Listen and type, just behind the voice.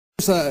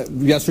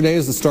Yesterday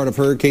is the start of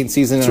hurricane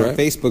season on our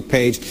Facebook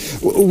page.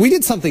 We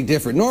did something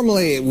different.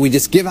 Normally, we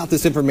just give out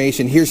this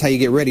information. Here's how you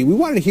get ready. We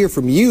wanted to hear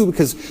from you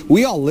because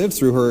we all lived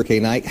through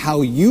Hurricane Ike,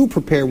 how you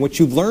prepare, what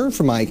you learned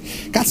from Ike.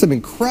 Got some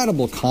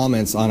incredible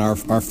comments on our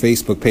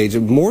Facebook page,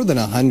 more than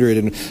 100.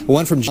 And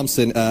one from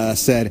Johnson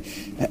said,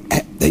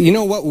 you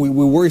know what, we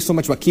worry so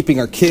much about keeping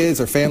our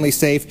kids, our family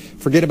safe,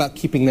 forget about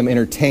keeping them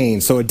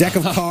entertained. So a deck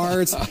of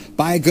cards,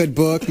 buy a good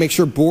book, make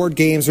sure board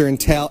games are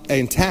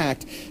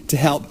intact to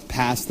help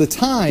pass the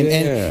time.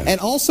 And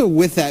also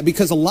with that,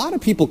 because a lot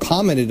of people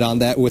commented on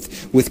that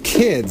with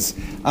kids,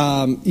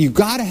 you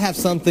got to have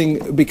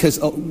something, because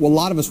a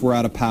lot of us were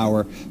out of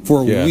power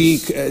for a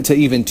week to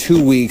even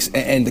 2 weeks,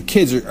 and the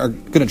kids are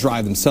going to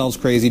drive themselves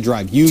crazy,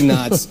 drive you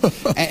nuts.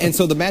 and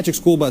so the Magic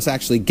School Bus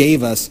actually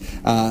gave us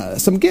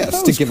some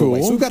gifts to give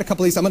away. So we've got a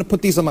couple of these. I'm going to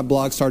put these on my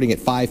blog starting at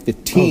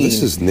 5:15. Oh,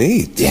 this is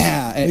neat.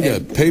 Yeah. You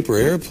got paper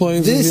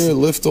airplanes in here,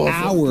 lift off.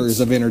 Hours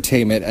of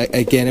entertainment.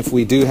 Again, if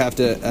we do have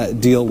to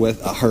deal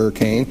with a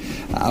hurricane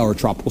or a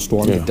tropical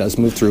storm that does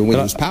move through and we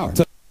lose power.